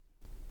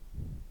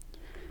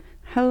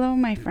Hello,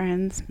 my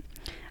friends.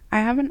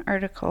 I have an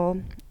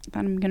article that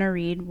I'm going to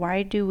read.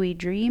 Why Do We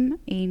Dream?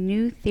 A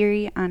New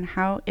Theory on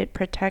How It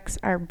Protects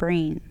Our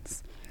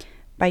Brains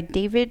by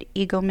David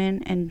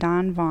Eagleman and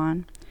Don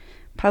Vaughn,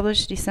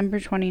 published December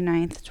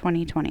 29th,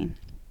 2020.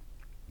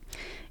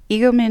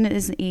 Eagleman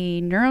is a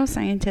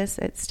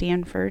neuroscientist at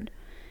Stanford.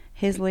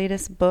 His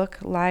latest book,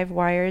 Live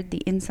Wired,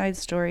 The Inside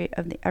Story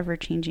of the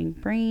Ever-Changing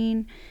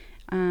Brain,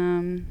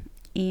 and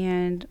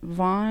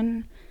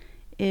Vaughn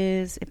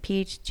is a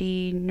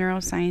PhD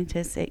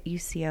neuroscientist at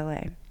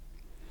UCLA.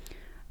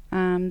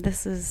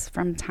 This is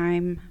from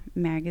Time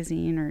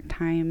magazine or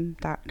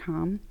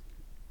time.com.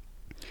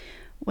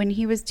 When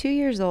he was 2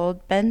 years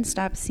old, Ben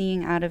stopped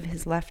seeing out of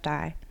his left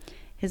eye.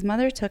 His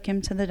mother took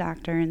him to the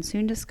doctor and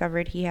soon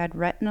discovered he had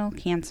retinal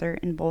cancer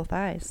in both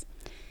eyes.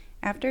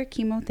 After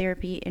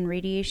chemotherapy and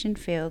radiation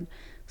failed,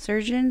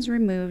 surgeons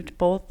removed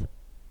both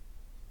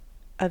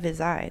of his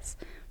eyes.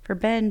 For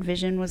Ben,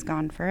 vision was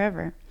gone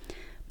forever.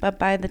 But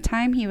by the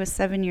time he was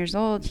 7 years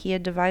old, he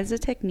had devised a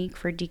technique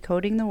for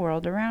decoding the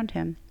world around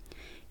him.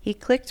 He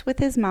clicked with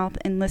his mouth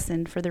and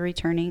listened for the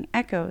returning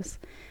echoes.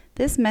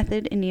 This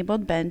method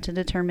enabled Ben to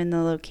determine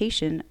the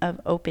location of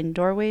open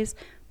doorways,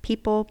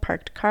 people,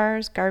 parked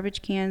cars,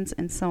 garbage cans,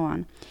 and so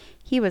on.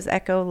 He was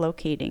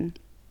echolocating,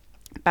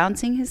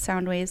 bouncing his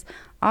sound waves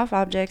off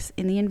objects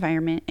in the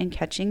environment and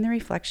catching the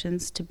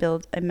reflections to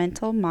build a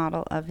mental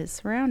model of his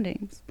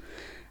surroundings.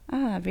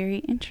 Very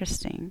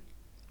interesting.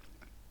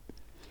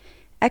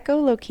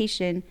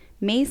 Echolocation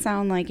may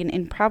sound like an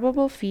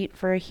improbable feat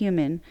for a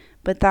human,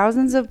 but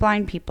thousands of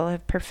blind people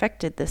have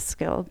perfected this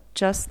skill,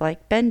 just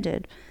like Ben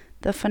did.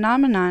 The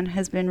phenomenon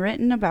has been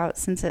written about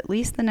since at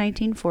least the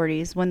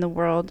 1940s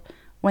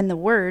when the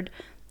word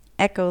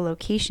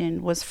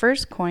echolocation was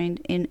first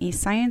coined in a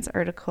science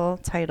article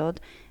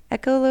titled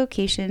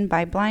Echolocation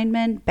by Blind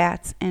Men,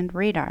 Bats, and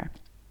Radar.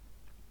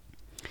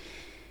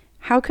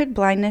 How could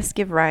blindness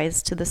give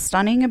rise to the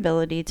stunning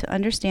ability to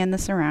understand the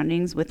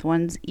surroundings with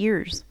one's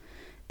ears?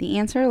 The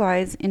answer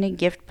lies in a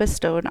gift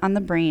bestowed on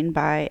the brain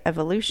by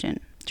evolution: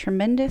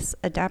 tremendous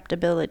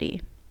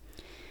adaptability.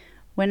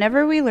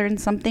 Whenever we learn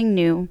something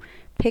new,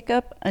 pick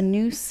up a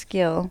new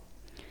skill,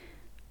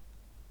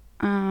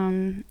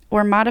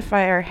 or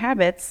modify our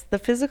habits, the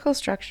physical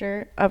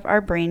structure of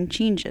our brain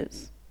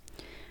changes.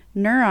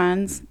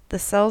 Neurons, the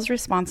cells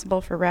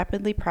responsible for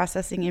rapidly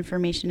processing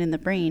information in the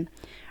brain,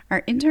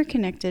 are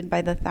interconnected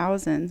by the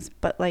thousands,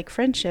 but like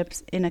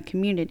friendships in a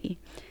community,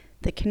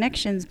 the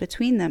connections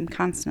between them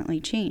constantly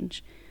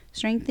change,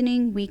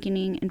 strengthening,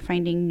 weakening, and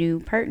finding new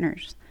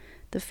partners.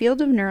 The field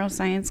of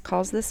neuroscience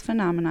calls this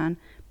phenomenon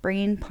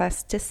brain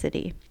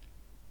plasticity,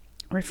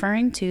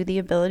 referring to the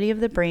ability of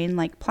the brain,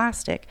 like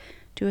plastic,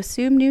 to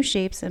assume new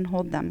shapes and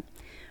hold them.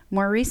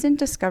 More recent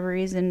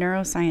discoveries in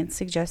neuroscience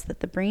suggest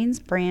that the brain's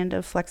brand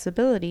of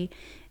flexibility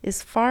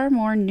is far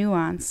more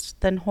nuanced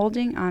than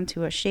holding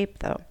onto a shape,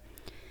 though.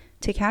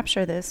 To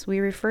capture this, we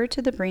refer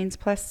to the brain's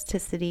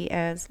plasticity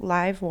as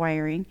live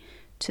wiring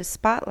to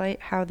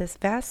spotlight how this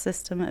vast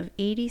system of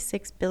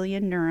 86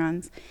 billion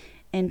neurons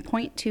and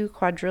 0.2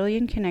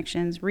 quadrillion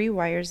connections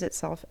rewires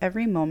itself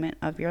every moment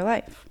of your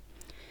life.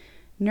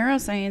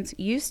 Neuroscience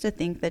used to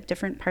think that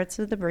different parts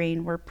of the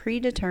brain were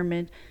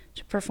predetermined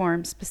to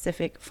perform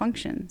specific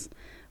functions,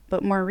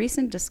 but more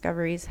recent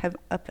discoveries have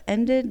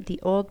upended the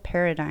old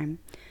paradigm.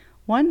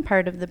 One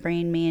part of the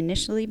brain may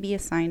initially be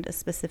assigned a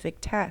specific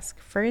task.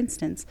 For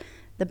instance,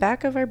 the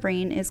back of our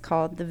brain is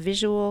called the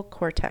visual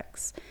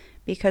cortex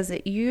because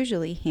it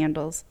usually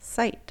handles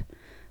sight,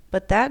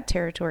 but that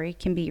territory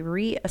can be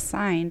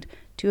reassigned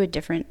to a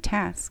different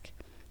task.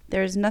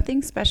 There is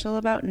nothing special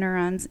about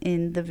neurons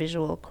in the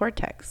visual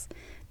cortex.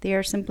 They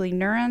are simply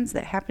neurons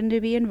that happen to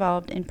be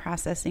involved in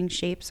processing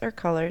shapes or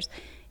colors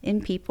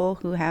in people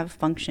who have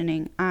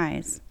functioning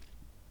eyes.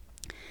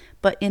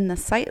 But in the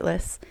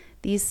sightless,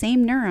 these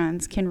same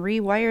neurons can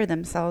rewire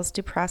themselves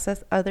to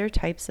process other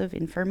types of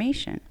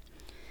information.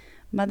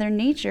 Mother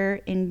Nature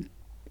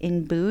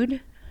imbued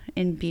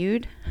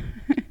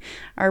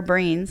our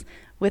brains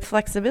with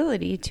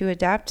flexibility to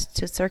adapt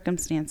to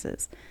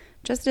circumstances.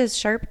 Just as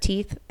sharp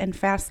teeth and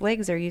fast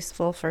legs are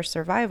useful for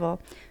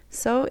survival,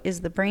 so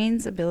is the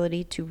brain's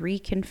ability to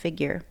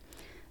reconfigure.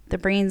 The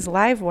brain's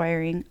live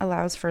wiring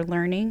allows for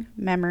learning,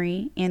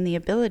 memory, and the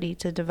ability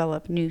to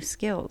develop new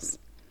skills.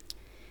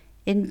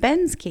 In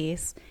Ben's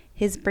case,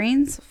 his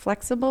brain's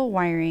flexible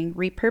wiring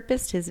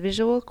repurposed his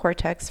visual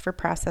cortex for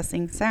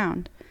processing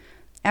sound.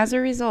 As a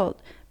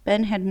result,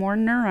 Ben had more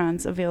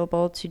neurons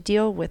available to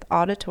deal with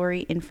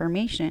auditory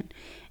information,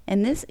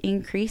 and this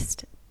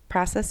increased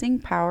processing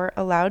power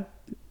allowed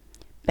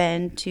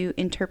Ben to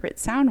interpret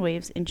sound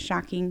waves in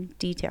shocking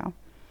detail.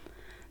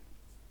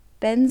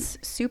 Ben's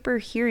super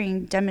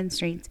hearing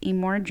demonstrates a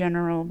more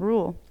general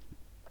rule.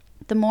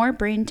 The more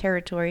brain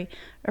territory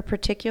a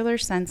particular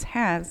sense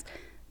has,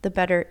 the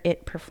better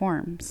it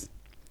performs.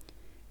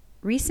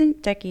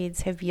 Recent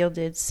decades have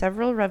yielded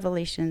several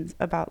revelations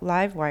about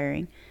live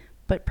wiring,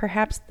 but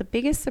perhaps the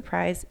biggest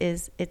surprise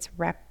is its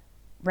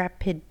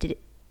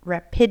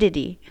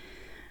rapidity.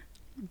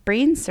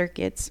 Brain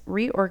circuits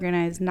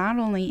reorganize not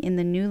only in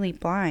the newly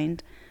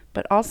blind,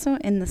 but also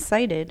in the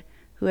sighted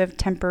who have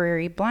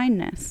temporary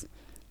blindness.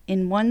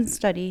 In one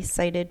study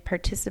cited,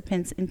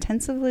 participants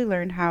intensively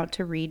learned how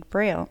to read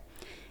Braille.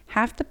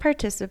 Half the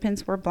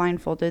participants were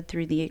blindfolded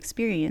through the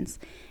experience.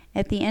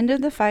 At the end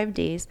of the 5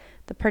 days,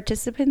 the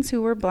participants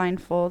who were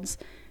blindfolds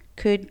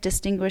could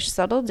distinguish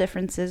subtle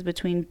differences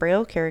between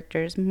Braille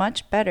characters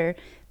much better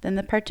than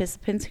the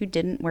participants who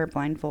didn't wear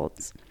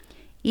blindfolds.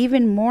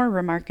 Even more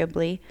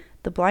remarkably,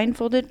 the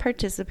blindfolded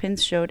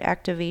participants showed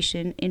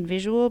activation in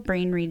visual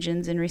brain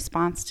regions in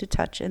response to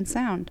touch and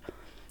sound.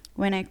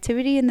 When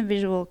activity in the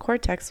visual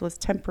cortex was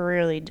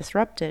temporarily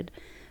disrupted,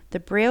 the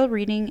Braille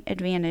reading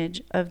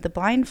advantage of the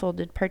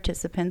blindfolded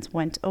participants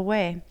went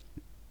away.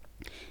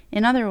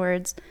 In other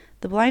words,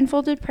 the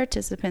blindfolded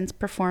participants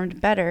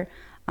performed better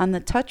on the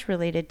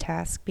touch-related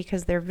task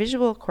because their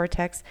visual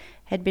cortex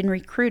had been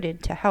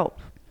recruited to help.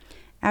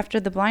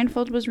 After the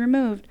blindfold was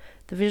removed,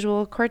 the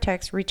visual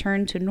cortex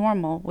returned to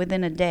normal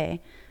within a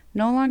day,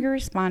 no longer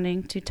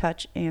responding to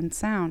touch and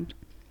sound.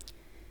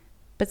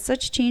 But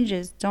such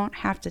changes don't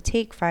have to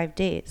take 5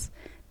 days.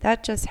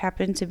 That just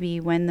happened to be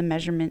when the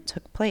measurement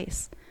took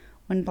place.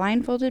 When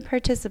blindfolded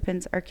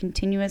participants are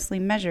continuously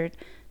measured,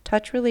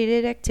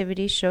 touch-related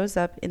activity shows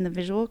up in the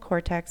visual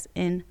cortex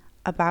in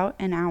about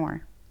an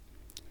hour.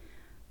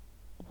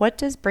 What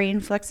does brain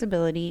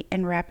flexibility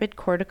and rapid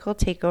cortical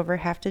takeover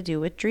have to do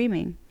with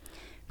dreaming?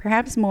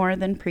 Perhaps more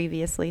than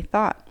previously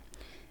thought.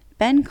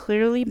 Ben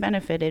clearly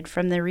benefited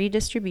from the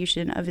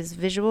redistribution of his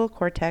visual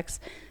cortex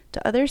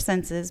to other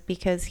senses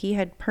because he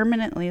had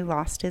permanently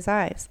lost his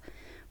eyes.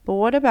 But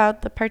what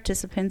about the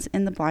participants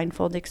in the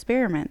blindfold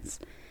experiments?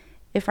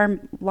 If our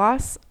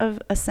loss of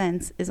a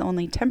sense is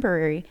only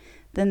temporary,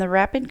 then the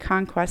rapid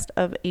conquest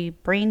of a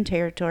brain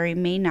territory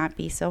may not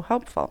be so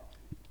helpful.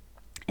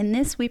 And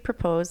this, we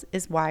propose,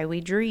 is why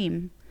we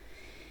dream.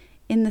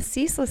 In the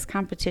ceaseless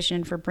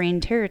competition for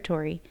brain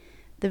territory,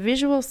 the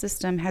visual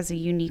system has a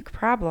unique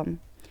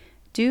problem.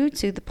 Due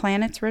to the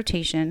planet's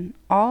rotation,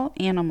 all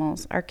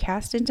animals are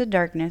cast into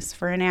darkness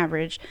for an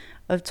average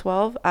of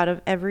 12 out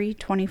of every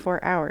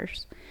 24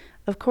 hours.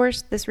 Of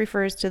course, this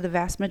refers to the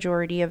vast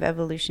majority of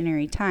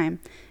evolutionary time,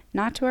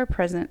 not to our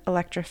present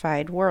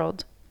electrified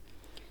world.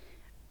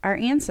 Our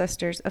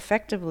ancestors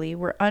effectively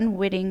were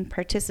unwitting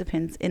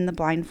participants in the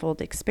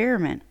blindfold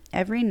experiment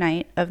every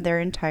night of their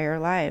entire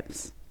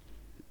lives.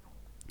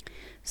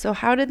 So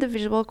how did the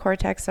visual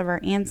cortex of our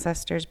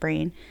ancestors'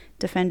 brain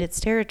defend its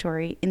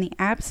territory in the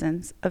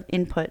absence of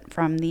input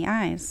from the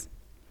eyes?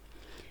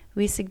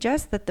 We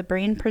suggest that the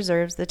brain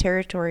preserves the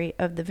territory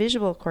of the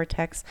visual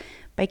cortex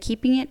by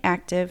keeping it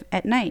active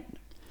at night.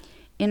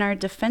 In our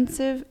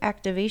defensive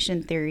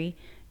activation theory,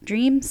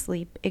 dream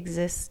sleep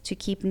exists to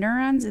keep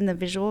neurons in the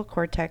visual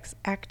cortex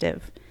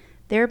active,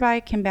 thereby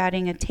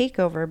combating a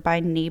takeover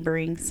by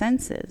neighboring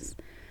senses.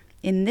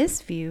 In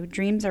this view,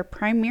 dreams are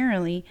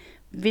primarily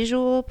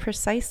visual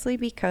precisely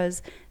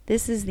because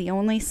this is the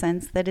only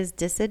sense that is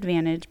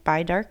disadvantaged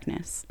by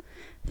darkness.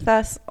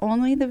 Thus,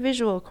 only the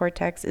visual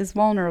cortex is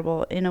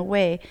vulnerable in a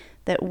way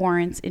that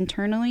warrants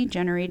internally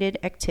generated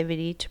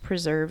activity to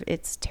preserve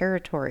its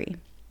territory.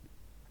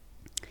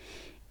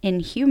 In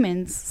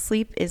humans,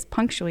 sleep is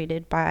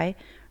punctuated by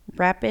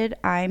rapid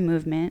eye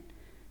movement,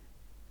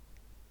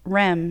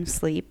 REM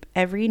sleep,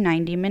 every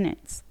 90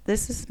 minutes.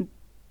 This is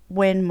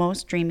when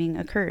most dreaming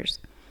occurs.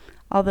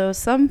 Although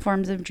some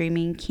forms of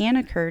dreaming can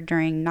occur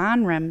during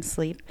non-REM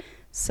sleep,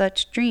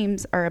 such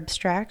dreams are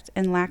abstract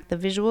and lack the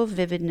visual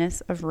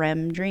vividness of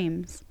REM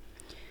dreams.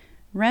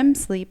 REM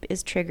sleep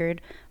is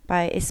triggered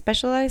by a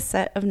specialized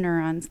set of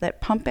neurons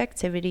that pump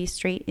activity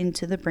straight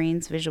into the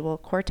brain's visual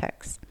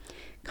cortex,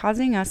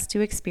 causing us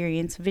to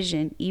experience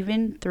vision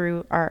even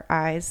through our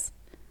eyes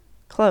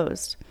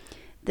closed.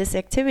 This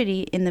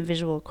activity in the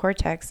visual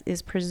cortex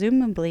is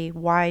presumably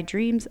why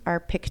dreams are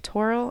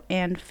pictorial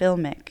and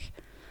filmic.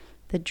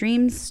 The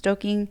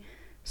dream-stoking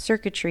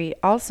circuitry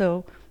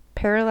also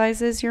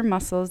paralyzes your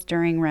muscles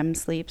during REM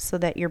sleep so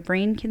that your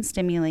brain can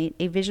stimulate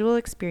a visual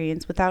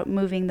experience without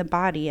moving the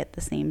body at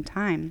the same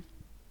time.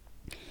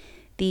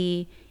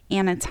 The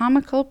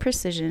anatomical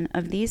precision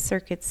of these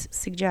circuits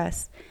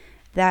suggests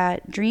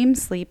that dream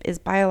sleep is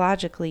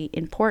biologically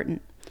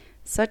important.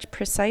 Such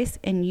precise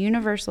and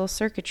universal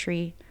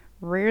circuitry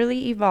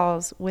rarely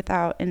evolves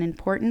without an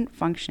important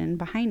function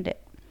behind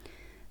it.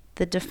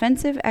 The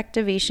defensive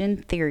activation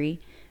theory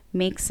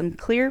makes some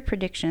clear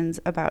predictions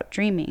about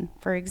dreaming.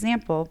 For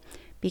example,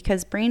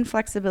 because brain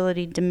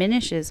flexibility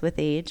diminishes with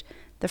age,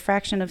 the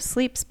fraction of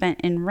sleep spent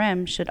in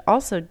REM should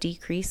also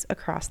decrease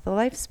across the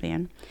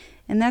lifespan.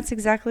 And that's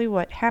exactly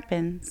what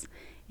happens.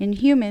 In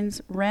humans,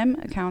 REM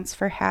accounts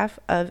for half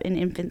of an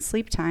infant's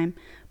sleep time,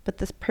 but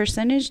the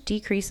percentage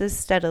decreases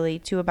steadily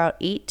to about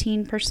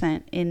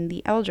 18% in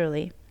the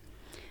elderly.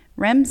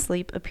 REM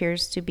sleep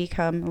appears to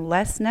become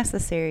less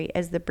necessary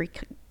as the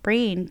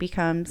brain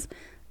becomes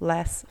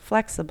less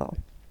flexible.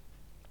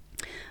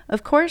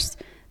 Of course,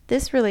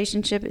 this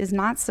relationship is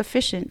not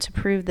sufficient to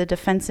prove the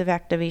defensive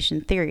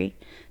activation theory.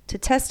 To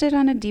test it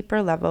on a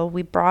deeper level,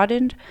 we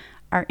broadened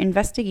our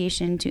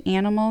investigation to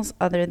animals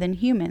other than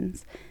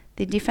humans.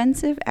 The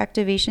defensive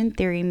activation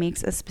theory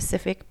makes a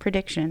specific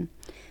prediction.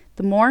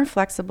 The more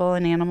flexible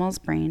an animal's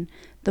brain,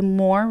 the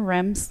more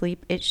REM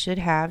sleep it should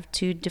have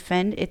to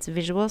defend its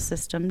visual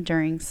system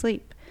during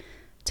sleep.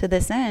 To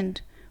this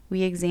end,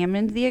 we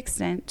examined the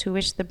extent to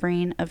which the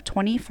brain of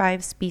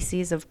 25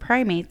 species of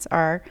primates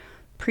are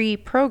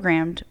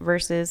pre-programmed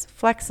versus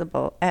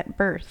flexible at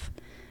birth.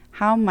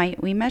 How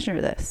might we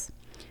measure this?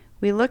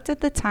 We looked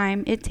at the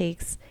time it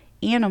takes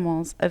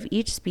animals of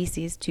each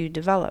species to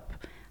develop.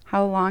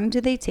 How long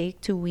do they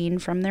take to wean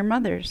from their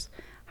mothers?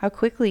 How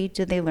quickly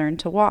do they learn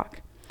to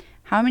walk?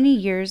 How many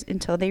years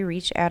until they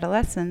reach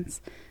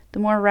adolescence? The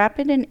more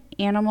rapid an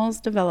animal's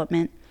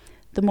development,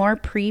 the more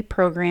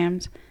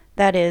pre-programmed,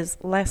 that is,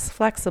 less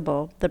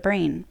flexible, the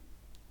brain.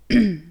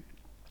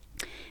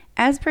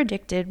 As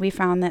predicted, we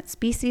found that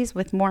species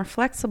with more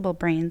flexible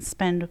brains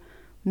spend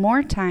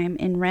more time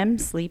in REM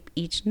sleep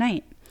each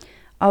night.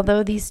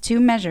 Although these two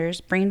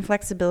measures, brain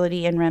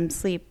flexibility and REM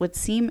sleep, would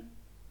seem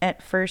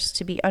at first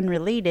to be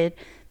unrelated,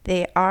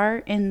 they are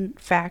in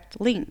fact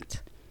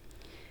linked.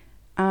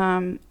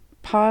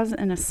 Pause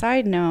and a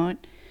side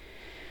note.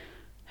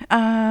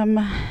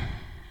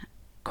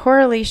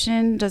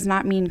 Correlation does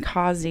not mean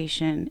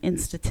causation in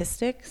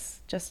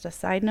statistics. Just a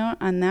side note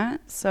on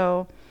that.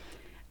 So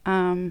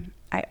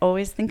I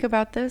always think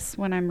about this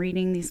when I'm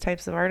reading these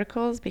types of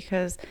articles,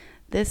 because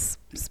this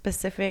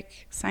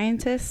specific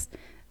scientist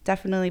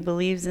definitely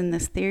believes in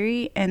this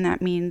theory, and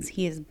that means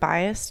he is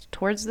biased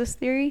towards this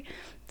theory.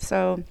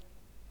 So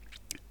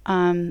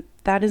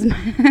that is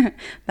my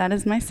that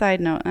is my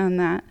side note on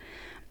that.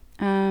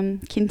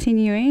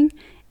 Continuing,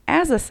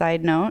 as a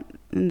side note,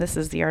 and this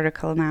is the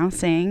article now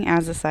saying,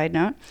 as a side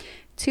note,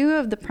 2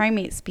 of the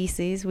primate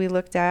species we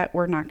looked at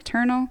were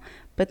nocturnal,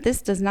 but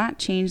this does not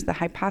change the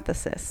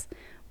hypothesis.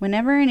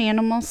 Whenever an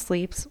animal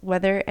sleeps,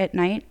 whether at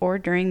night or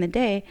during the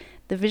day,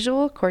 the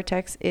visual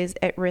cortex is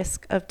at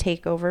risk of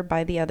takeover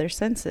by the other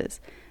senses.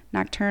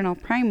 Nocturnal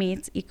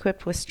primates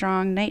equipped with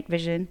strong night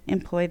vision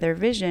employ their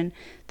vision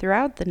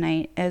throughout the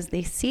night as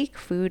they seek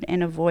food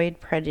and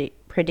avoid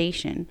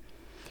predation.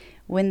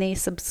 When they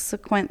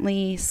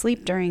subsequently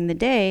sleep during the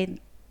day,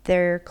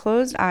 their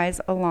closed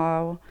eyes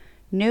allow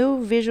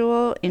no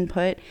visual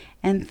input,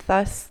 and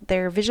thus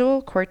their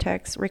visual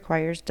cortex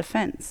requires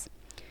defense.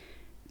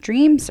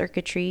 Dream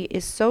circuitry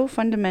is so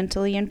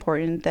fundamentally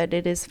important that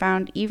it is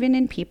found even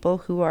in people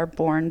who are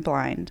born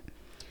blind.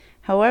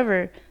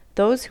 However,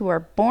 those who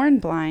are born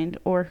blind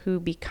or who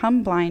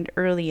become blind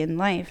early in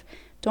life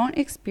don't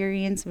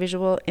experience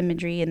visual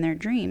imagery in their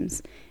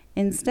dreams.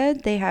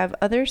 Instead, they have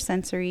other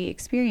sensory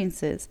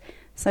experiences,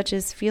 such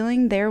as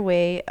feeling their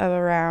way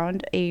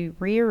around a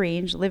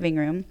rearranged living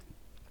room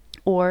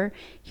or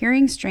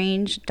hearing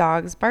strange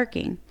dogs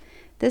barking.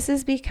 This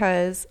is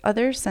because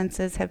other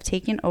senses have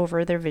taken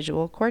over their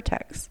visual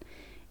cortex.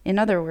 In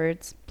other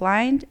words,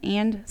 blind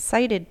and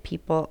sighted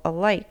people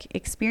alike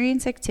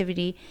experience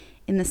activity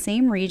in the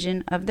same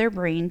region of their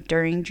brain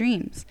during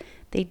dreams.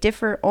 They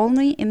differ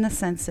only in the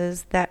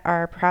senses that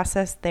are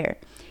processed there.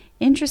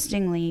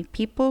 Interestingly,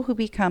 people who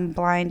become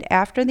blind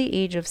after the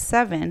age of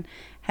 7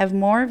 have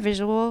more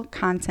visual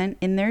content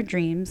in their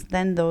dreams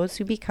than those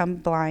who become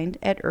blind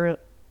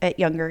at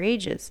younger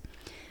ages.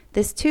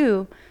 This,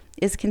 too,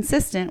 is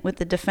consistent with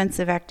the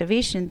defensive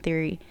activation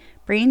theory.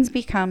 Brains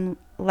become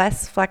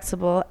less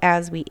flexible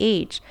as we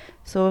age.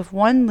 So if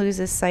one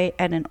loses sight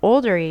at an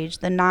older age,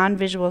 the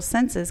non-visual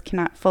senses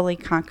cannot fully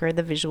conquer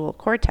the visual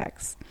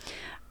cortex.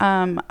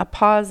 A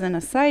pause and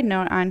a side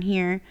note on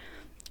here.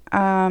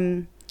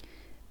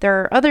 There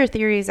are other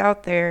theories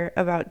out there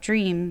about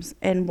dreams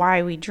and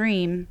why we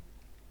dream.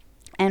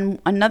 And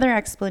another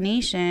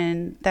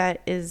explanation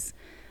that is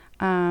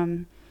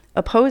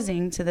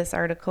opposing to this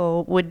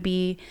article would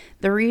be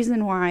the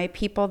reason why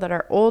people that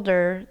are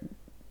older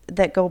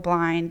that go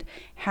blind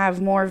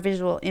have more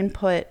visual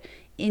input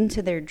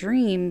into their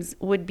dreams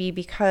would be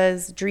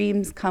because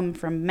dreams come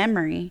from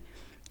memory.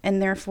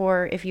 And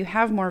therefore, if you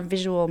have more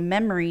visual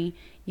memory,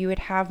 you would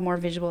have more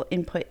visual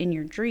input in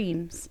your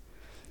dreams.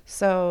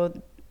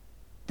 So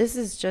this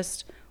is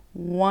just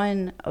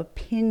one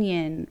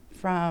opinion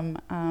from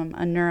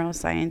a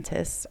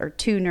neuroscientist or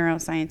 2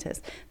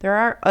 neuroscientists. There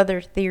are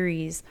other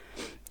theories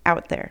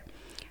out there.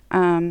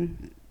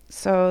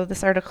 So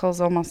this article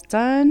is almost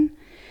done.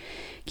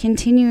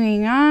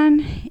 Continuing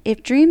on,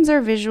 if dreams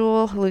are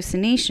visual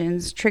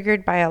hallucinations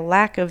triggered by a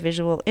lack of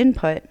visual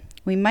input,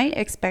 we might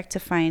expect to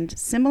find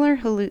similar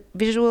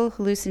visual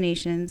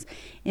hallucinations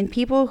in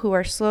people who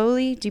are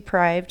slowly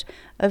deprived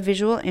of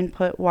visual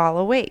input while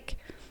awake.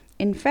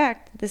 In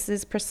fact, this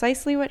is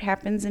precisely what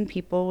happens in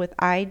people with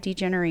eye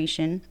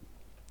degeneration,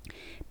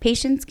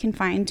 patients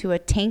confined to a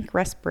tank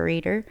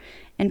respirator,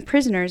 and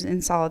prisoners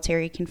in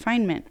solitary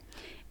confinement.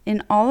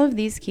 In all of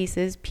these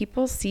cases,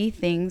 people see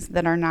things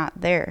that are not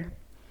there.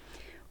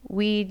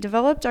 We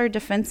developed our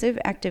defensive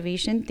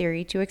activation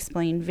theory to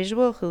explain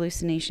visual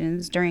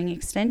hallucinations during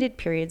extended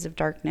periods of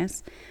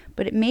darkness,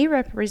 but it may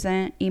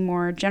represent a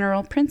more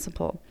general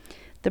principle.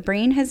 The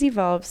brain has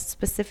evolved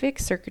specific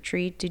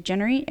circuitry to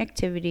generate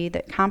activity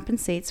that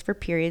compensates for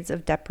periods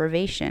of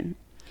deprivation.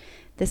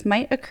 This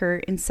might occur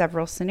in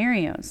several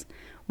scenarios.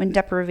 When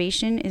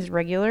deprivation is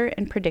regular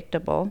and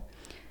predictable,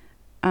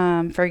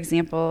 for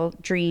example,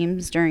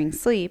 dreams during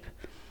sleep,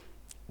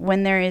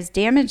 when there is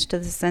damage to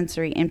the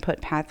sensory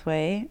input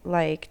pathway,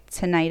 like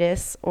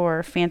tinnitus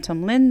or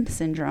phantom limb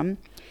syndrome,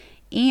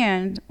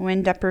 and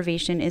when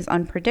deprivation is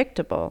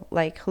unpredictable,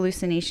 like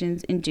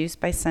hallucinations induced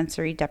by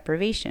sensory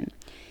deprivation.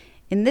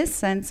 In this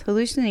sense,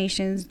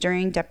 hallucinations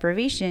during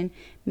deprivation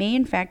may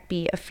in fact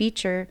be a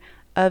feature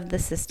of the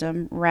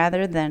system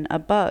rather than a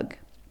bug.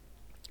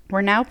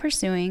 We're now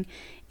pursuing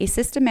a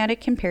systematic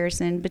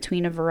comparison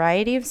between a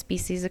variety of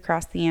species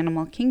across the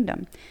animal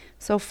kingdom.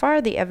 So far,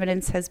 the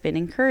evidence has been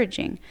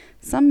encouraging.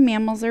 Some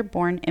mammals are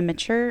born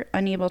immature,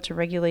 unable to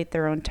regulate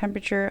their own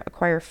temperature,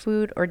 acquire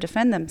food, or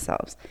defend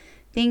themselves.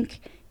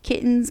 Think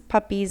kittens,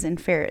 puppies, and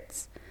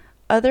ferrets.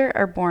 Others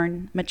are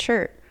born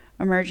mature,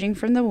 emerging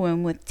from the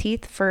womb with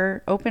teeth,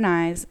 fur, open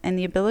eyes, and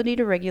the ability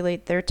to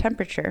regulate their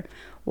temperature,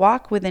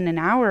 walk within an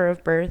hour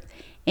of birth,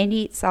 and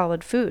eat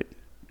solid food.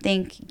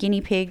 Think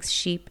guinea pigs,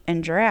 sheep,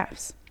 and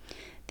giraffes.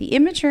 The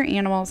immature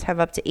animals have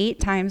up to 8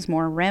 times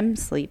more REM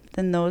sleep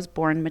than those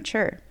born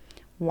mature.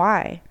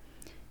 Why?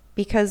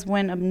 Because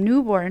when a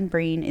newborn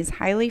brain is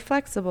highly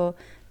flexible,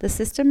 the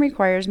system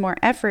requires more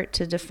effort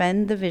to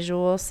defend the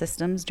visual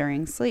systems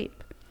during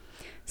sleep.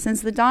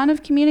 Since the dawn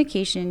of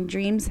communication,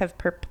 dreams have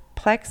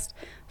perplexed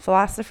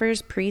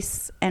philosophers,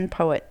 priests, and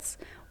poets.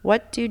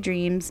 What do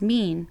dreams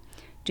mean?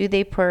 Do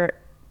they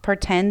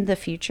portend the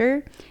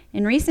future?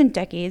 In recent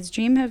decades,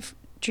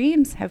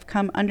 dreams have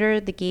come under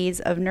the gaze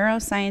of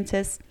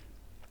neuroscientists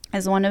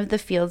as one of the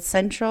field's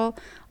central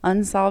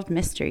unsolved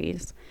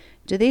mysteries.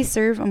 Do they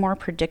serve a more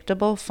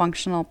predictable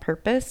functional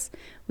purpose?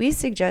 We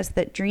suggest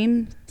that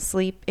dream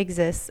sleep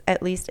exists,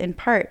 at least in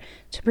part,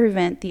 to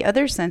prevent the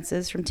other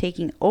senses from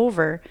taking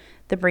over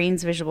the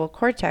brain's visual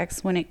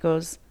cortex when it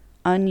goes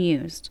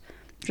unused.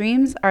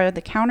 Dreams are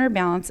the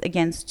counterbalance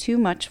against too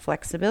much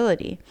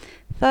flexibility.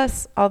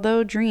 Thus,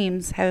 although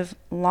dreams have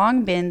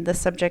long been the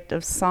subject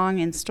of song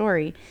and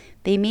story,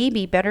 they may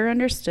be better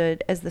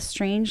understood as the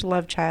strange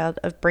love child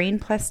of brain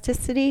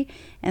plasticity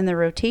and the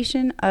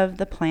rotation of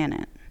the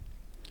planet.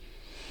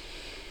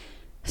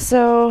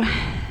 So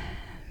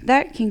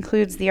that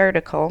concludes the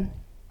article.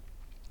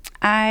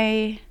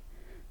 I'm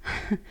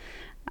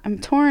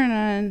torn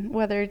on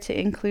whether to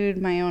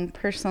include my own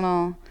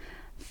personal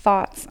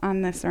thoughts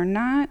on this or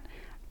not.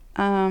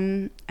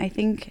 I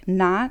think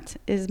not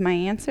is my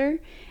answer,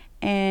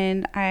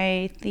 and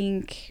I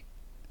think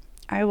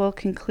I will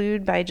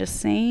conclude by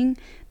just saying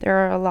there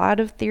are a lot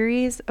of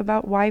theories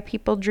about why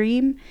people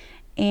dream,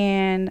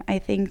 and I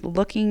think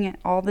looking at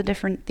all the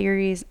different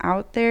theories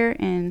out there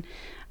and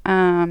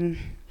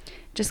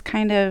just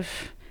kind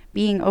of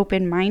being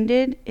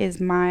open-minded is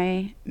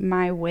my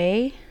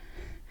way.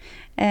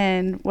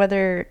 And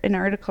whether an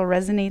article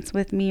resonates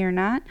with me or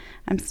not,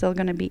 I'm still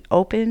going to be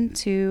open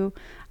to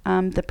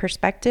the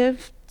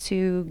perspective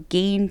to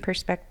gain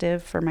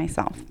perspective for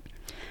myself.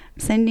 I'm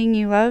sending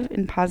you love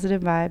and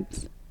positive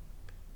vibes.